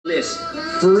this.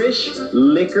 Frisch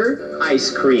liquor ice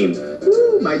cream.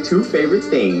 Woo, my two favorite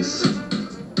things.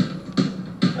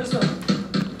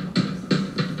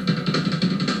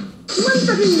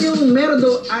 Mantakin yung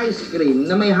Merdo ice cream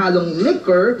na may halong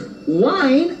liquor,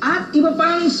 wine, at iba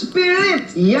pang spirit.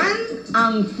 Yan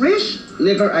ang Frisch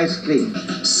liquor ice cream.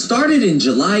 Started in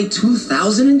July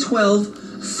 2012,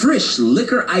 Frisch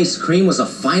Liquor Ice Cream was a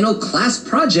final class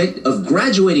project of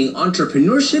graduating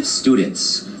entrepreneurship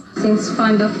students. Since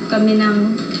fond of kami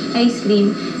ng ice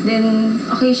cream, then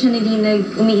occasionally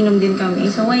umiinom din kami.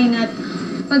 So why not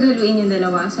paghaluin yung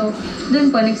dalawa? So doon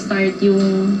po nag-start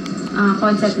yung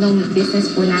concept ng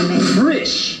business po namin.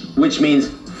 Frisch, which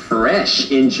means fresh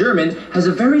in German, has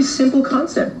a very simple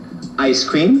concept. Ice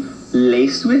cream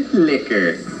laced with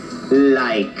liquor.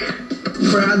 Like...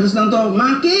 Parados lang to.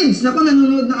 Mga kids, naku,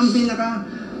 nanonood na ang Pinaka.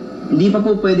 Hindi pa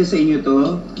po pwede sa inyo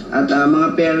to. At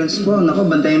mga parents po, naku,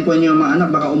 bantayan po niyo yung mga anak.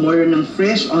 Baka umorder ng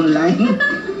Frisch online.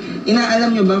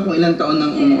 Inaalam nyo ba kung ilang taon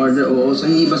nang umorder? Oo, so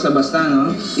hindi basta-basta, no?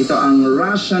 Ito ang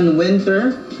Russian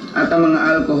Winter. At ang mga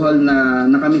alcohol na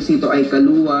nakamix dito ay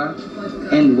kaluwa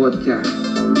and vodka.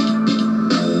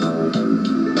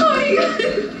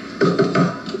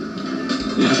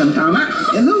 Asang tama?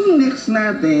 Itong next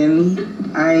natin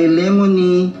ay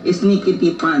lemony sneaky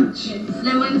tea punch.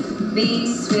 Lemon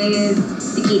base with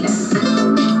tequila.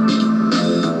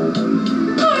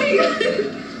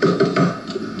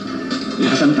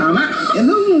 Asang tama?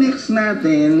 Itong next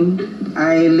natin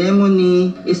ay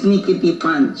lemony sneaky tea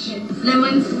punch.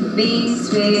 Lemon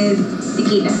base with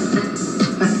tequila.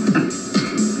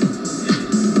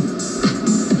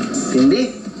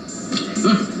 Hindi.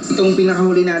 Itong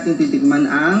pinakahuli natin titikman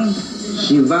ang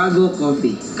Chivago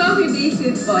coffee. Coffee base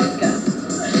with vodka.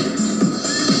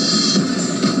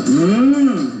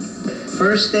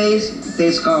 First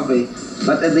taste coffee.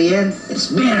 But at the end, it's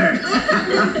bitter.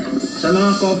 Sa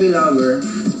mga coffee lover,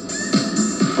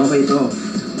 okay to.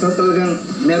 So talagang,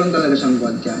 meron talaga siyang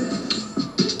vodka.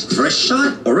 For a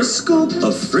shot or a scoop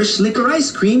of Frisch Liquor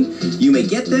Ice Cream, you may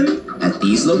get them at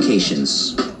these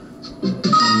locations.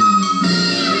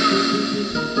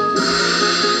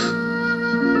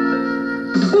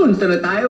 Punta na tayo.